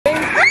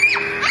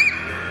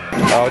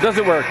No, it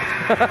doesn't work.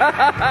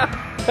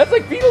 That's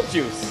like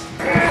Beetlejuice.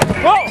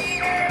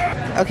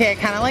 Whoa! Okay, I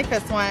kind of like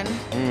this one.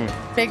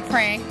 Big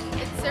prank.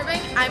 It's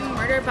serving, I'm a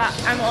murderer, but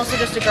I'm also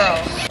just a girl.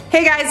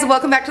 Hey guys,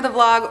 welcome back to the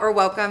vlog, or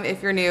welcome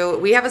if you're new.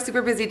 We have a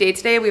super busy day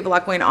today. We have a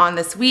lot going on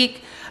this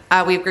week.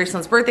 We have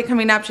Graceland's birthday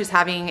coming up. She's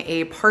having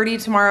a party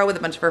tomorrow with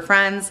a bunch of her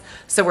friends.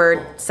 So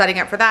we're setting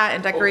up for that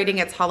and decorating.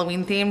 It's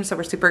Halloween themed, so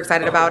we're super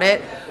excited about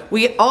it.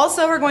 We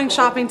also are going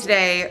shopping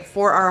today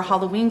for our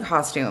Halloween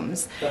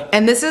costumes.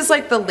 And this is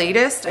like the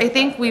latest, I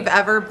think, we've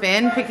ever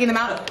been picking them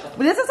out.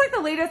 This is like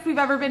the latest we've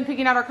ever been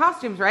picking out our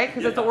costumes, right?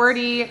 Because it's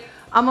already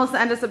almost the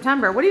end of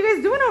September. What are you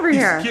guys doing over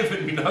here? He's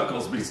giving me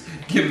knuckles, but he's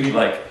giving me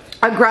like...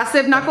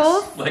 aggressive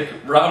knuckles? Like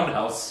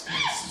roundhouse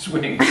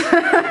swings.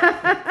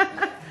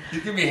 You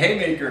give me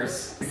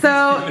haymakers.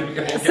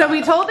 So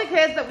we told the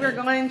kids that we were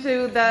going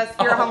to the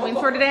Spirit Halloween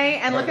store today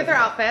and look at their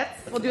outfits.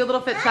 We'll do a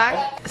little fit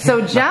check. So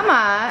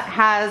Gemma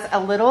has a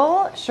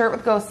little shirt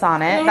with ghosts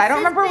on it. I don't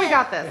remember where we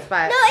got this,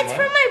 but... No, it's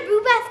from my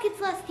Boo Baskets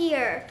last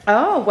year.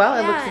 Oh, well,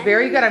 it looks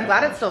very good. I'm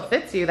glad it still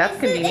fits you. That's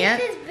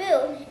convenient. It says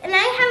Boo, and I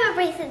have a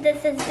bracelet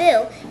that says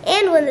Boo,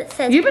 and one that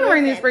says You've been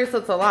wearing these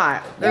bracelets a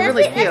lot. They're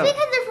really cute. That's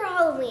because they're for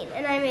Halloween,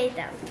 and I made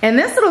them. And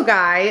this little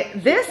guy,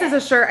 this is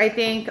a shirt I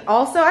think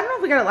also, I don't know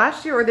if we got it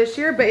last year or this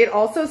year, but it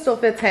also still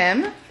fits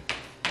him.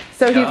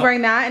 So he's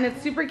wearing that, and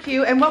it's super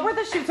cute. And what were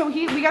the shoes? So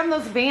we got him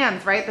those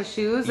Vans, right? The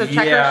shoes, the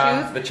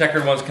checkered shoes. The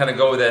checkered ones kind of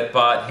go with it,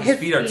 but his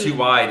feet are too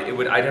wide.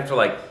 I'd have to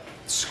like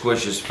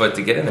squish his foot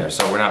to get in there,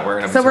 so we're not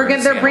wearing them. So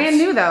they're brand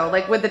new though,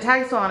 like with the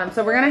tag still on them.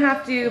 So we're gonna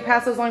have to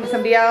pass those along to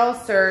somebody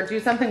else or do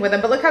something with them.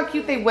 But look how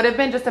cute they would have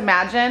been. Just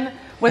imagine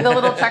with a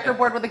little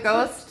checkerboard with a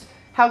ghost.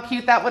 How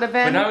cute that would have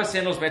been. But now his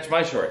sandals match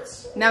my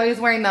shorts. Now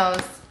he's wearing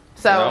those.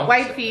 So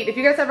wide feet. If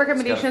you guys have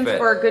recommendations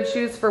for good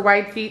shoes for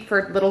wide feet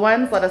for little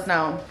ones, let us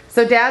know.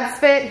 So Dad's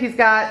fit, he's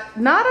got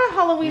not a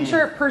Halloween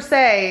shirt per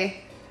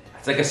se.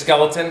 It's like a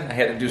skeleton. I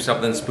had to do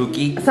something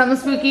spooky. Something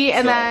spooky,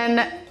 and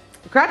then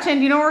Gretchen,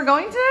 do you know where we're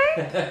going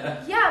today?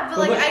 Yeah, but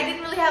like I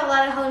didn't really have a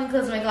lot of Halloween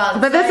clothes in my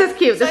closet. But this is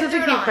cute. This is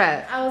a cute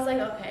fit. I was like,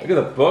 okay. Look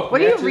at the book. What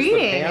are you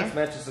reading? The pants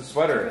matches the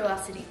sweater.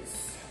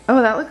 Curiosities.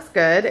 Oh, that looks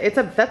good.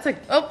 That's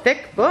a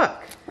thick book.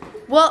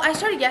 Well, I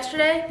started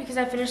yesterday because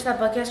I finished that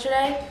book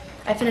yesterday.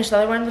 I finished the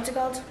other one, what's it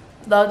called?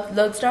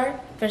 Lodestar.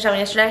 Finished that one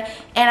yesterday.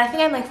 And I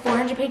think I'm like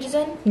 400 pages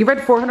in. You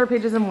read 400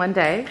 pages in one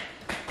day?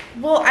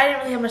 Well, I didn't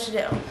really have much to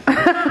do.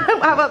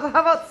 how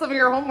about some of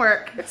your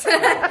homework?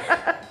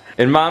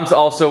 And Mom's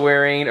also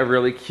wearing a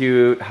really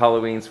cute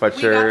Halloween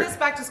sweatshirt. We got this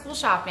back to school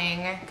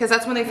shopping because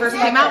that's when they first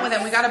came out with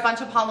them. We got a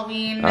bunch of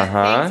Halloween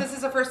things. This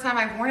is the first time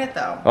I've worn it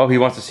though. Oh, he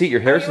wants to see it. Your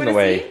hair's in the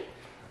way.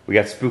 We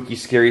got spooky,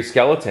 scary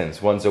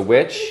skeletons. One's a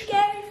witch.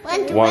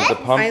 One's a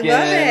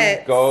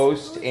pumpkin,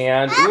 ghost,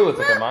 and ooh, it's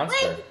like a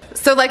monster.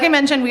 So like I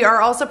mentioned, we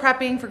are also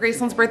prepping for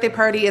Graceland's birthday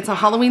party. It's a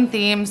Halloween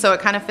theme, so it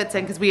kind of fits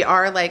in because we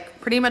are like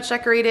pretty much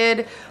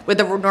decorated with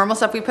the normal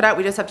stuff we put out.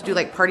 We just have to do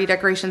like party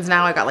decorations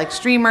now. I got like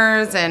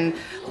streamers and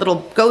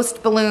little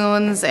ghost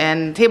balloons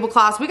and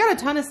tablecloths. We got a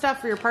ton of stuff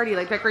for your party,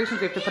 like decorations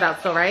we have to put out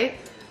still, right?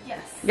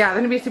 Yes. Yeah, they're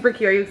gonna be super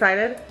cute. Are you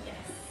excited? Yes.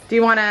 Do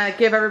you want to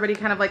give everybody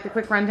kind of like the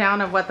quick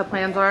rundown of what the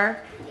plans are?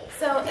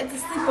 So it's a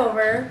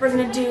sleepover. We're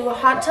gonna do a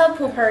hot tub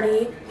pool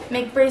party,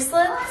 make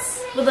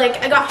bracelets with like,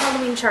 I got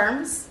Halloween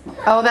charms.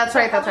 Oh, that's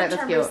right, that's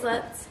cute.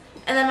 Bracelets.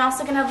 And then I'm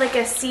also gonna have like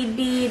a seed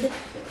bead,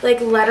 like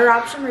letter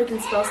option where you can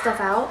spell stuff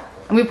out.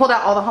 And we pulled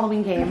out all the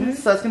Halloween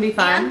games, so it's gonna be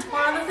fun. And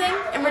one other thing,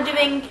 and we're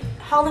doing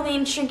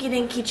Halloween Shrinky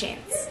Dink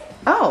keychains.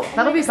 Oh,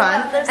 that'll be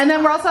fun. And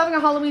then we're also having a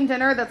Halloween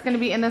dinner that's going to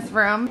be in this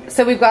room.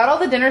 So we've got all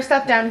the dinner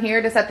stuff down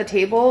here to set the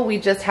table. We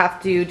just have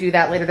to do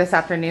that later this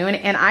afternoon.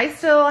 And I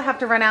still have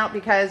to run out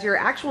because your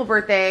actual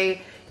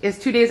birthday is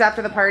 2 days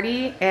after the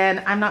party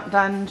and I'm not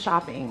done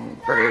shopping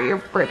for your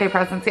birthday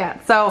presents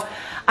yet. So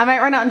I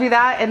might run out and do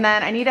that. And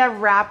then I need a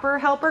wrapper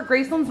helper.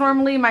 Graceland's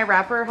normally my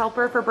wrapper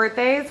helper for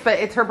birthdays, but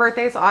it's her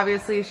birthday, so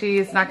obviously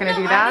she's not going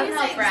to do that. Just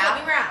let me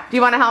wrap. Do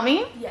you want to help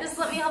me? Yes. Just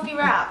let me help you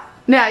wrap.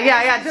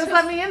 Yeah. Just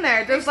let me in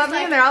there. Just let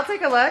me in there. I'll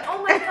take a look.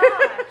 Oh my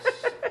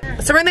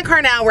gosh. So we're in the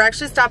car now. We're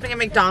actually stopping at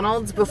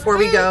McDonald's before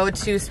we go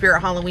to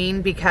Spirit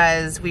Halloween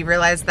because we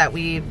realized that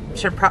we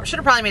should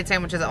have probably made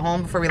sandwiches at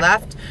home before we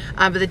left.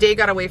 But the day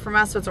got away from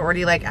us, so it's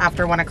already like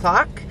after 1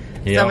 o'clock.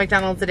 So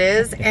McDonald's it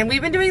is. And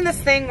we've been doing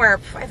this thing where,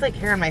 I have like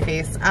hair on my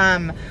face.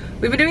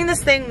 We've been doing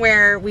this thing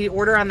where we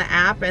order on the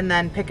app and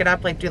then pick it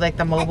up, like do like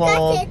the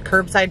mobile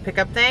curbside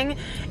pickup thing.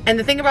 And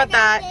the thing about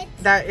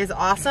that is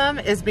awesome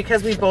is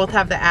because we both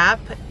have the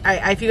app.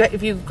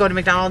 If you go to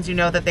McDonald's, you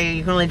know that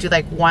you can only do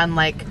like one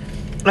like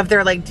of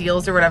their like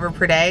deals or whatever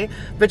per day.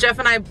 But Jeff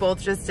and I both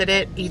just did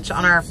it each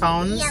on our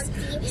phones.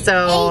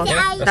 So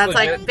that's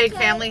like big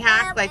family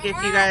hack. Like if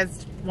you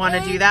guys want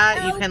to do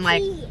that, you can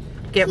like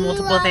get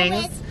multiple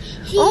things.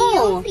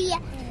 Oh.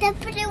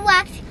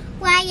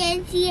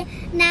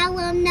 Now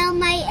we'll know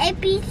my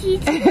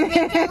ABCs.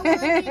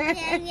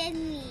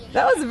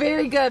 That was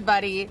very good,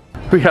 buddy.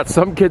 We got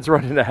some kids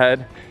running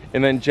ahead,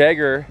 and then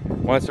Jagger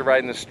wants to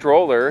ride in a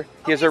stroller.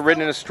 He hasn't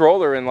ridden in a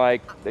stroller in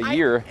like a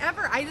year.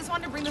 I just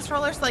wanted to bring the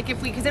stroller, so like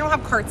because they don't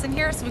have carts in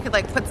here, so we could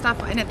like put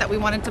stuff in it that we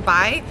wanted to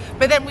buy.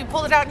 But then we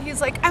pulled it out and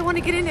he's like, I want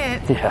to get in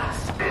it.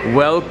 Yes.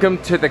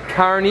 Welcome to the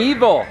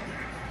carnival.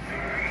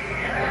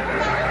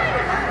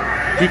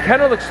 He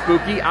kind of looks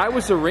spooky. I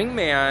was a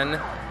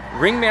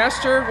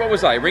ringmaster. What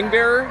was I? Ring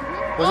bearer?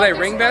 Was I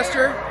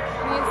ringmaster?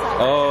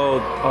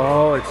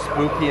 Oh, it's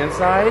spooky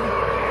inside.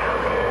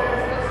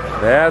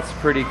 That's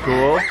pretty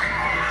cool.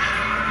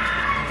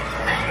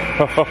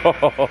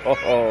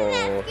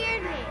 Oh,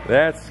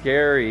 that's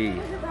scary.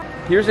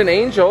 Here's an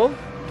angel.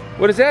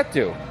 What does that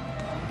do?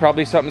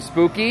 Probably something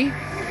spooky.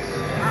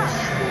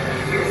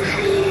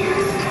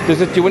 Does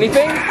it do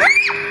anything?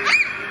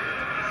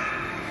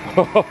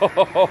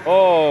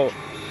 Oh,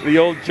 the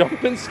old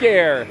jump and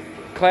scare.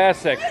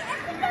 Classic.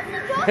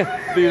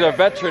 There's a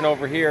veteran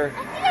over here.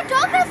 I see a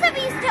doghouse of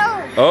these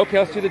toes. Okay,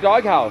 let's do the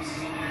doghouse.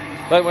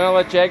 Want to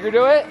let Jagger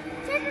do it?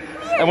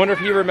 I wonder if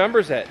he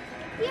remembers it.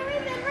 Do you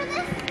remember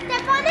this?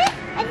 Step on it?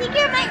 I think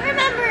you might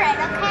remember it,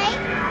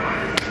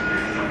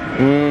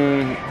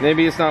 okay?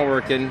 Maybe it's not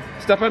working.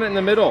 Step on it in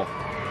the middle.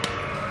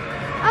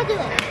 I'll do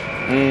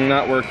it.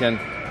 Not working.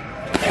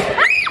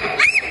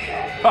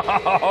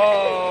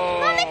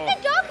 Mom, it's the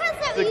doghouse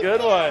that It's a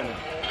good one.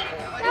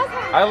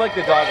 I like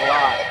the dog a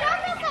lot.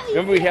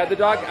 Remember we had the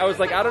dog? I was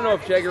like, I don't know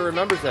if Jagger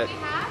remembers it.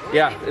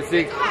 Yeah, it's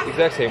the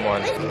exact same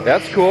one.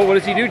 That's cool. What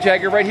does he do,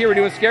 Jagger? Right here, we're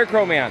doing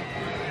Scarecrow Man.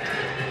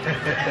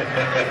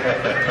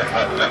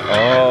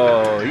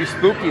 Oh, he's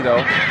spooky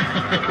though.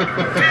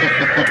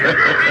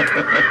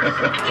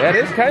 That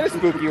is kind of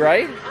spooky,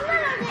 right?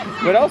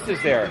 What else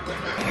is there?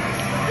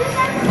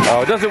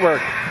 Oh, it doesn't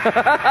work.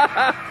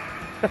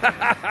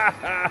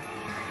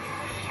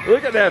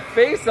 Look at that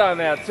face on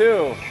that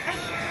too.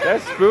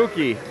 That's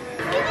spooky.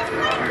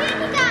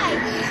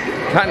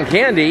 Cotton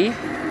candy?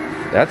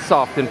 That's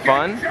soft and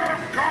fun.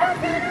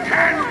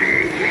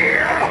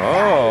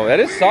 Oh, that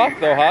is soft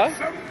though, huh?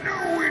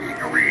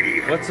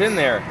 What's in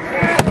there?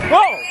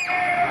 Whoa!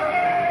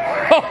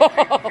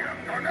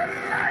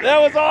 That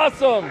was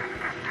awesome.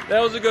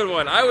 That was a good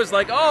one. I was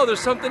like, oh, there's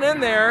something in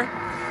there.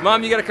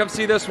 Mom, you gotta come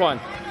see this one.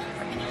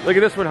 Look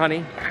at this one,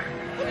 honey.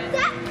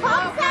 That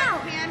pops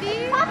out.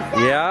 Candy? Pops out.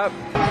 Yeah.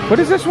 What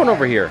is this one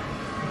over here?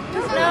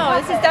 No,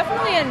 this is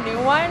definitely a new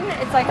one.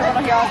 It's like a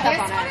little hero stuff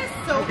on it. This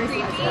one is so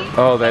creepy.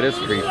 Oh, that is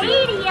creepy.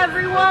 Hey,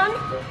 everyone.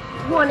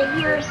 Want to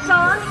hear a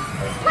song?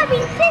 Let me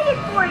sing it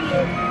for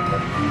you.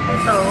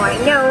 Oh, I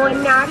know a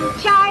naughty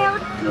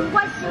child who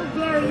was so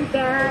very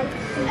bad.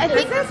 I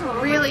think that's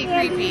really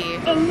creepy.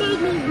 And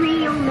made me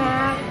real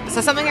mad.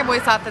 So something I've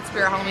always thought that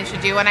Spirit Halloween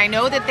should do, and I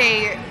know that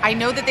they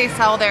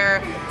sell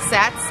their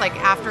sets like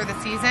after the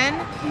season,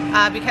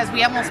 because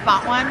we almost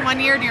bought one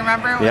year. Do you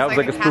remember? It was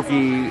like a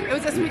spooky. It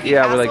was a spooky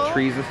Yeah, castle, with like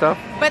trees and stuff.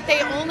 But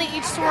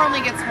each store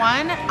only gets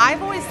one.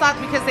 I've always thought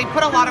because they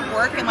put a lot of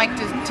work in like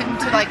to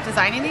like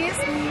designing these,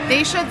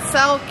 they should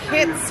sell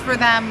kits for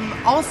them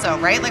also,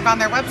 right? Like on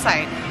their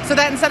website, so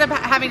that instead of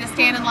having to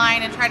stand in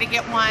line and try to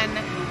get one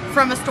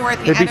from a store at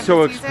the end of the season. It'd be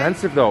so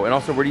expensive though, and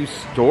also where do you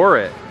store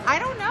it? I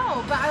don't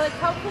know, but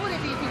how cool would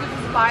it be if you could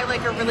just buy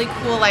like a really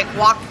cool like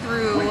walk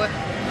through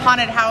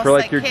haunted house for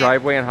like your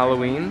driveway on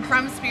Halloween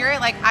from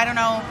Spirit? Like I don't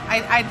know,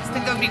 I just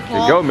think that would be cool.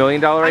 There you go, $1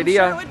 million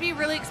idea. I'm sure it would be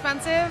really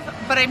expensive,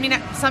 but I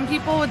mean some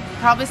people would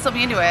probably still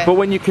be into it. But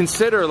when you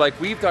consider, like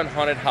we've done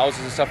haunted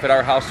houses and stuff at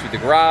our house through the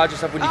garage and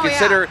stuff, when you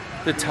consider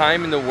the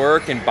time and the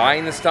work and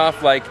buying the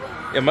stuff, like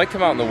it might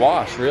come out in the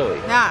wash, really.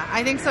 Yeah,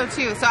 I think so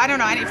too. So I don't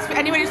know, if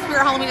anybody from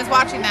Spirit Halloween is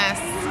watching this,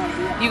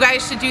 you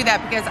guys should do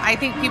that because I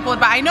think people would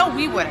buy. I know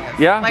we would have.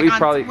 Yeah, like we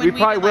probably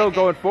will like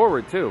going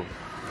forward too.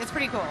 It's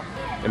pretty cool.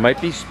 It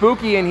might be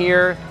spooky in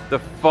here. The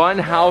fun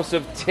house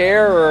of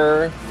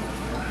terror.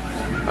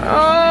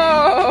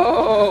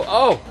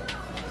 Oh!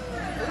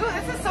 Ooh,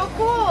 this is so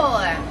cool.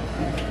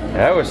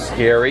 That was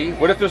scary.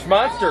 What if there's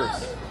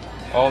monsters?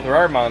 Oh, there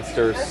are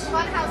monsters. There's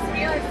fun house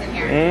spirits in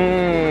here.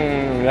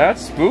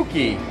 That's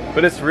spooky,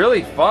 but it's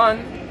really fun.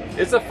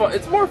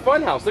 It's more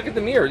fun house. Look at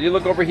the mirror. You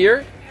look over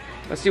here.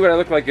 Let's see what I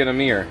look like in a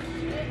mirror.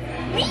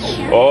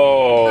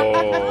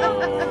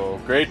 Oh,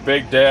 great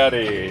big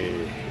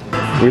daddy.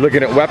 We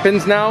looking at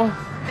weapons now?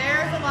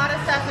 There's a lot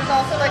of stuff. There's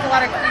also like a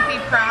lot of creepy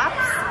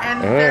props,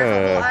 and there's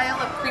a whole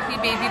aisle of creepy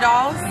baby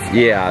dolls.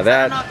 Yeah,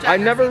 that I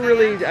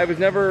was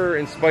never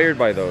inspired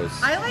by those.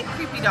 I like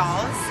creepy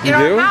dolls. You in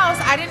do? our house,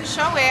 I didn't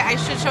show it. I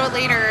should show it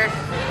later,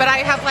 but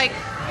I have like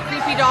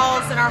creepy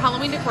dolls in our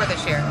Halloween decor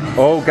this year.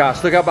 Oh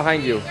gosh, look out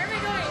behind you. Where are we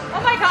going?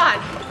 Oh my god.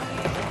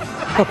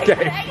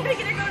 Okay. I gotta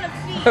get her going to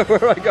feet.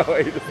 Where am I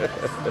going?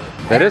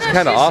 That is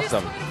kind of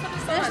awesome.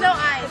 There's no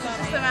eyes. It's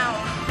just a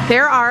mouth.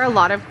 There are a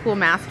lot of cool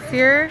masks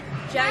here.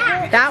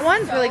 That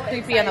one's really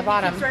creepy on the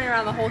bottom. He's running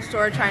around the whole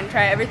store trying to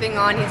try everything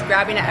on. He's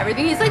grabbing at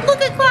everything. He's like,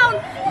 look at clown,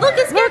 look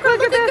at scarecrow,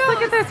 look at this,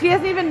 look at this. He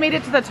hasn't even made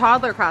it to the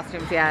toddler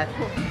costumes yet.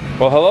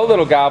 Well, hello,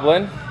 little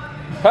goblin.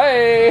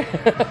 Hey,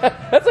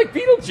 that's like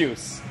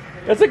Beetlejuice.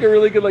 That's like a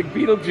really good like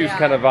Beetlejuice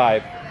kind of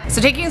vibe. So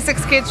taking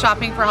 6 kids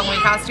shopping for Halloween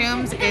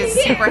costumes is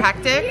super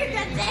hectic.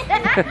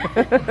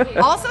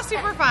 Also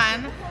super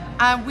fun.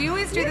 We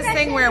always do this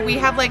thing where we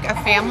have like a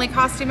family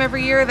costume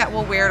every year that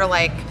we'll wear to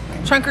like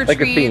trunk or Like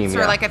a treats theme,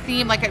 or yeah. like a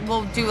theme. Like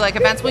we'll do like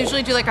events. We'll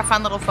usually do like a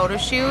fun little photo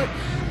shoot.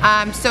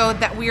 So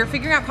that we are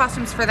figuring out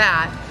costumes for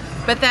that.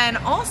 But then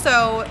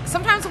also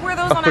sometimes we'll wear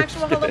those on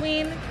actual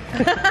Halloween.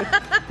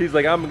 He's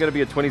like, I'm gonna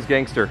be a 20s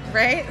gangster.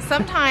 Right?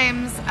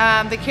 Sometimes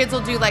the kids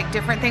will do like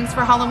different things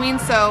for Halloween,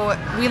 so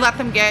we let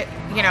them get,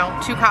 you know,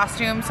 2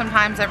 costumes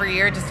sometimes every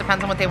year. It just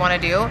depends on what they want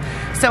to do.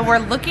 So we're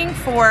looking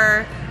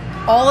for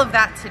all of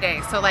that today.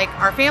 So like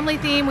our family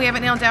theme, we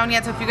haven't nailed down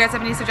yet, so if you guys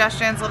have any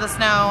suggestions, let us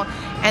know.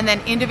 And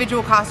then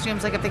individual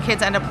costumes, like if the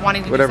kids end up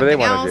wanting to Whatever do they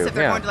something wanna else, do, if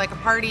they're yeah. going to like a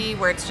party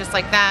where it's just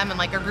like them and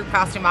like a group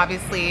costume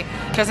obviously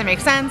doesn't make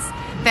sense,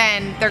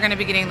 then they're gonna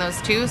be getting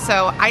those too.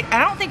 So I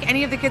don't think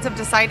any of the kids have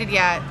decided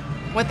yet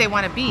what they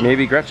want to be.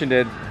 Maybe Gretchen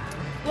did.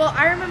 Well,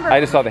 I remember. I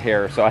just saw the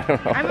hair, so I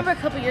don't know. I remember a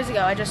couple years ago,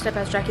 I dressed up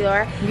as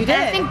Dracula. You did?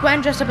 And I think Gwen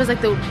dressed up as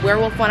like the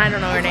werewolf one. I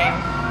don't know her name.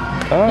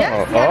 Oh,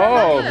 Yes, yeah, I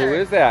oh, love her. who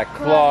is that?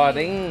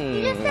 Claudine.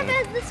 You just said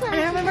that this one.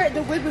 And I remember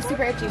the wig was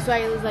super itchy, so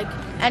I was like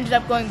ended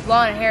up going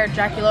blonde hair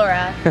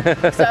Dracula.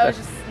 So I was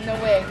just no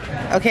wig.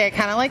 Okay, I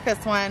kind of like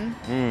this one.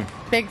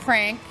 Big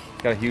Frank.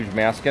 Got a huge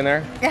mask in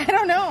there. I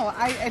don't know.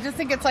 I just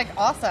think it's like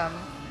awesome.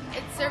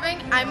 It's serving.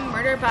 I'm a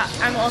murderer, but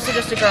I'm also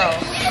just a girl.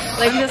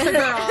 Like just a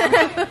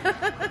girl.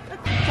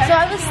 So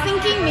I was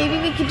thinking maybe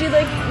we could do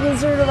like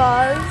Wizard of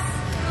Oz.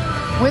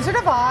 Wizard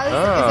of Oz is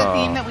a Oh.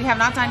 theme that we have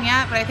not done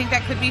yet, but I think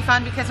that could be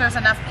fun because there's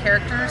enough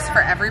characters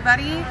for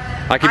everybody.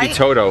 I could be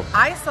Toto.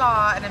 I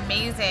saw an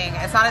amazing,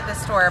 it's not at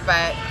this store,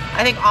 but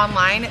I think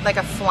online, like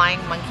a flying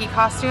monkey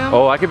costume.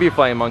 Oh, I could be a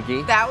flying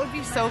monkey. That would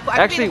be so cool. I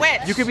Actually, could be the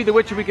witch. you could be the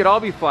witch and we could all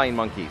be flying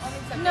monkeys.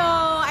 No,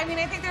 I mean,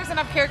 I think there's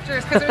enough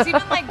characters because there's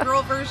even like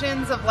girl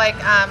versions of like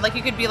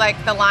you could be like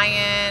the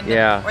lion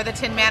Yeah. or the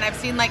Tin Man. I've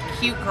seen like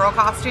cute girl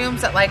costumes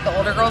that like the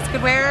older girls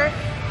could wear.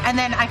 And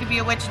then I could be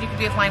a witch and you could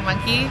be a flying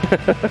monkey.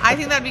 I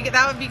think that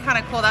would be kind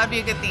of cool. That would be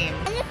a good theme.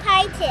 I'm a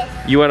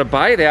pietis. You want to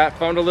buy that?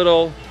 Found a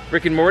little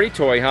Rick and Morty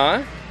toy,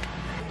 huh?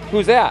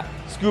 Who's that?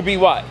 Scooby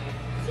what?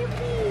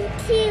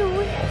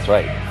 Scooby-Doo. That's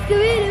right.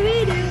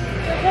 Scooby-Doo.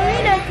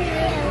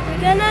 We're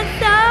gonna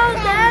solve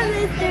that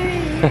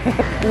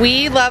mystery.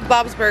 We love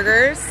Bob's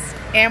Burgers.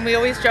 And we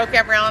always joke,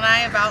 Gabrielle and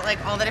I, about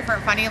like all the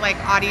different funny like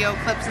audio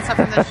clips and stuff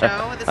from the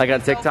show. This Like on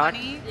is so TikTok?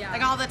 funny.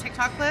 Like all the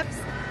TikTok clips.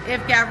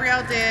 If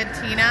Gabrielle did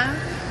Tina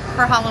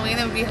for Halloween,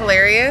 that would be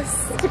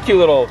hilarious. It's a cute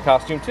little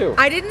costume too.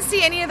 I didn't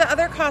see any of the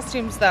other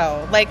costumes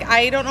though. Like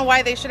I don't know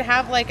why they should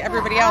have like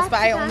everybody else, but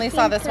I only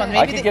saw this one. I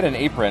Maybe could get an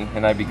apron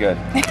and I'd be good.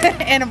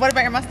 And what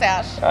about your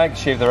mustache? I could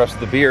shave the rest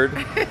of the beard.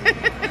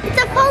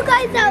 It's a Fall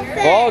Guys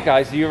outfit. Fall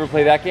Guys, do you ever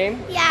play that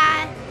game?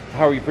 Yeah,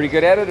 How are you pretty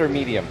good at it or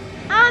medium?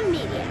 I'm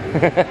medium.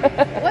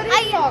 What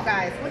is Fall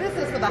Guys? What is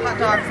this with the hot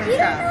dogs and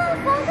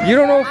stuff? You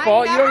don't know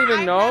Fall? You don't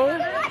even know?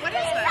 What is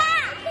that?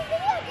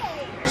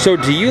 So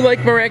do you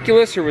like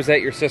Miraculous or was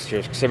that your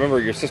sisters? Because I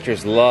remember your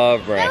sisters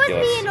love That was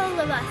Miraculous. me and all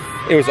of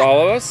us. It was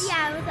all of us?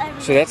 Yeah, it was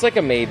everyone. So that's like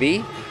a maybe.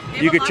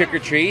 have You a could lot trick of- or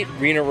treat,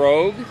 Rena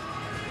Rogue.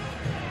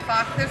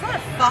 Fox. There's a lot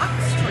of Fox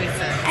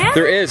choices.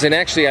 There is, and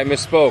actually I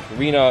misspoke.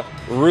 Rena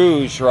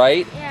Rouge,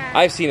 right? Yeah.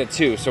 I've seen it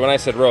too. So when I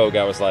said Rogue,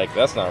 I was like,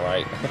 that's not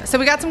right. So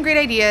we got some great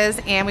ideas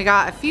and we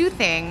got a few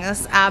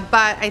things,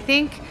 but I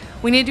think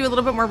we need to do a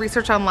little bit more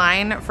research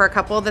online for a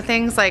couple of the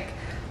things. Like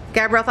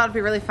Gabrielle thought it'd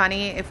be really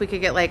funny if we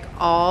could get like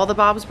all the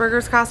Bob's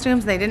Burgers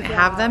costumes. They didn't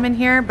have them in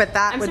here, but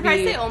that I'm would surprised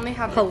be they only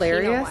have the Tina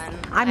hilarious. one.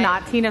 I'm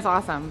not. Tina's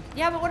awesome.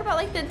 Yeah, but what about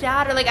like the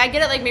dad? Or like I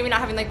get it, like maybe not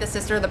having like the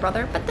sister or the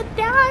brother, but the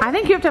dad. I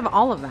think you have to have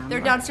all of them. They're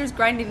downstairs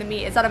grinding the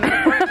meat. Is that a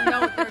metaphor?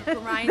 No, they're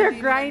grinding.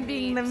 They're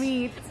grinding the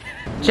meat.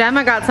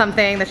 Gemma got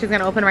something that she's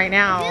gonna open right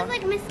now. Feels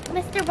like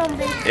Mr.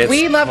 Bumblebee. It's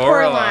We love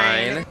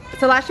Coraline. Coraline.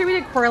 So last year we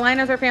did Coraline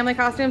as our family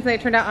costumes. They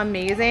turned out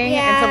amazing.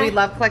 Yeah. And so we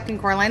love collecting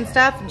Coraline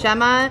stuff.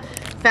 Gemma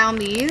found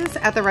these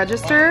at the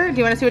register. Do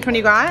you want to see which one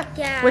you got?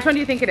 Yeah. Which one do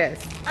you think it is?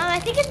 I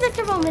think it's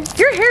Mr. Bumblebee.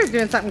 Your hair's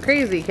doing something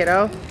crazy,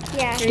 kiddo.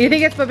 Yeah. You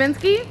think it's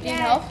Babinski? Need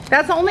help?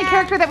 That's the only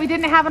character that we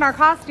didn't have in our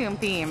costume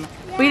theme.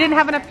 We didn't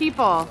have enough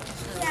people.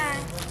 Yeah.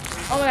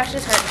 Oh my gosh,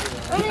 this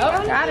hurt.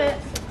 Oh, Got it.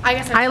 I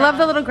guess I love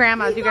the little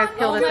grandmas. You guys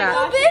killed it. my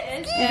That.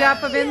 gosh. You got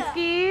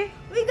Babinski?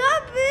 We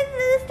got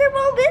Mr.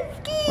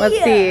 Bumblebee.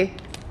 Let's see.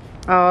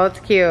 Oh, it's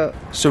cute.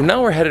 So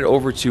now we're headed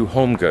over to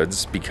Home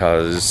Goods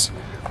because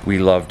we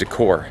love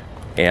decor.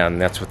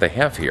 And that's what they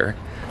have here.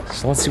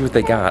 So let's see what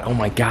they got. Oh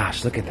my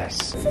gosh, look at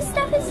this. This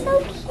stuff is so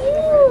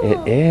cute.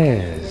 It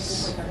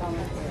is.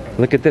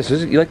 Look at this.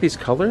 You like these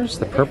colors?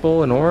 The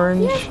purple and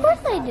orange? Yeah, of course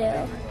I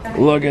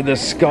do. Look at the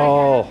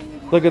skull.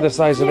 Look at the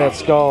size of that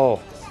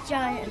skull. It's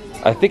giant.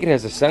 I think it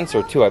has a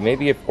sensor too.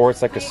 Or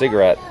it's like a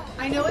cigarette.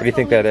 I know What do you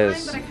think that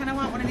is? But I kind of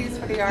want one of these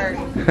for the yard.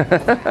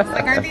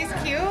 Like, aren't these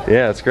cute?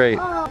 Yeah, it's great.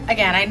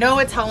 Again, I know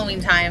it's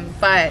Halloween time,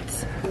 but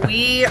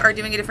we are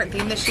doing a different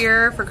theme this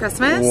year for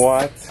Christmas.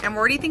 What? And we're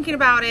already thinking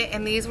about it,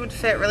 and these would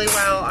fit really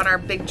well on our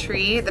big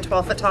tree, the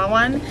 12-foot tall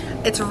one.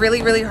 It's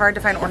really, really hard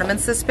to find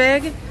ornaments this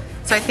big,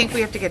 so I think we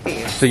have to get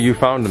these. So you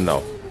found them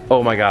though.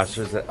 Oh my gosh,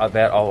 is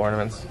that all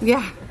ornaments?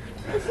 Yeah.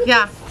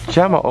 Yeah.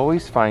 Gemma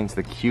always finds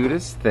the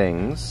cutest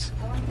things.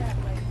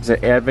 It's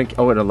an advent,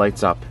 oh, and it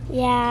lights up.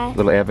 Yeah.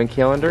 Little advent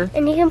calendar.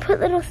 And you can put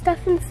little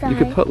stuff inside. You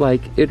could put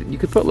like, you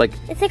could put like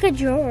it's like a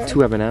drawer.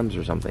 2 M&Ms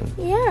or something.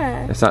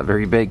 Yeah. It's not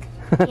very big.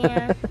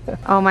 Yeah.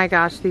 Oh my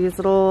gosh, these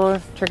little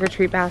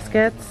trick-or-treat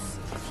baskets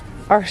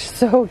are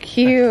so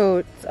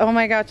cute. Oh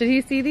my gosh, did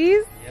you see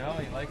these? Yeah,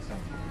 he likes them.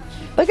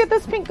 Look at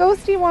this pink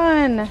ghosty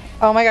one.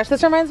 Oh my gosh,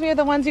 this reminds me of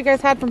the ones you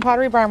guys had from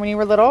Pottery Barn when you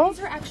were little. These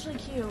are actually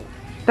cute.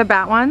 The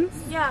bat ones?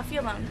 Yeah,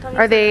 feel them.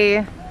 Are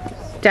they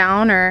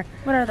down or?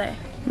 What are they?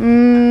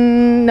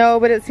 No,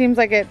 but it seems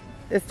like it's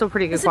still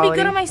pretty good This would quality.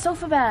 be good on my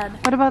sofa bed.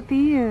 What about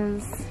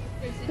these?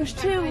 There's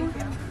 2.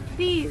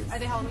 These. Are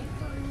they Halloween?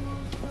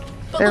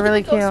 But They're look really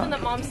at the ghost cute. one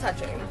that mom's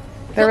touching.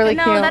 They're really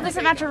no, cute. that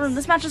doesn't match our room.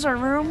 This matches our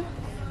room.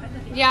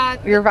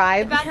 Yeah. Your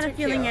vibe? That's I'm kind of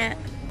feeling it.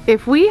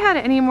 If we had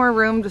any more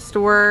room to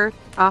store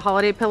a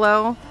holiday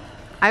pillow,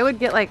 I would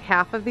get like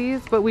half of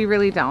these, but we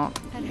really don't.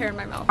 I had hair in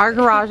my mouth. Our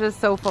garage is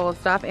so full of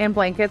stuff and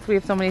blankets. We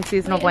have so many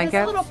seasonal It's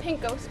blankets. a little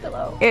pink ghost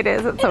pillow. It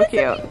is. It's so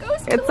cute.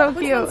 It's so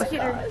Which one's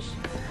cute. cuter?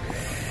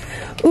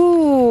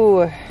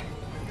 Ooh,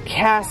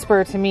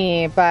 Casper to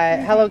me, but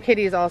Hello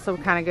Kitty is also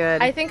kind of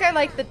good. I think I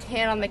like the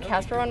tan on the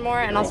Casper one more,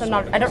 and also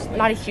not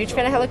a huge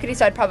fan of Hello Kitty,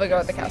 so I'd probably go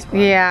with the Casper.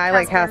 Yeah, I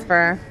like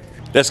Casper.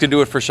 That's gonna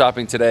do it for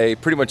shopping today.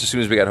 Pretty much as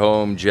soon as we got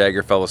home,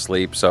 Jagger fell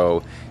asleep,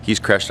 so he's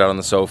crashed out on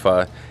the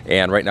sofa.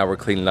 And right now we're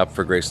cleaning up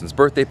for Grayson's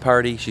birthday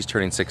party. She's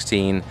turning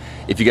 16.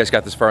 If you guys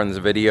got this far in this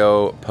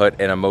video, put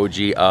an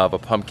emoji of a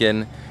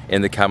pumpkin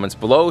in the comments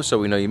below so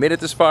we know you made it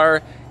this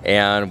far,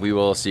 and we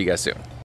will see you guys soon.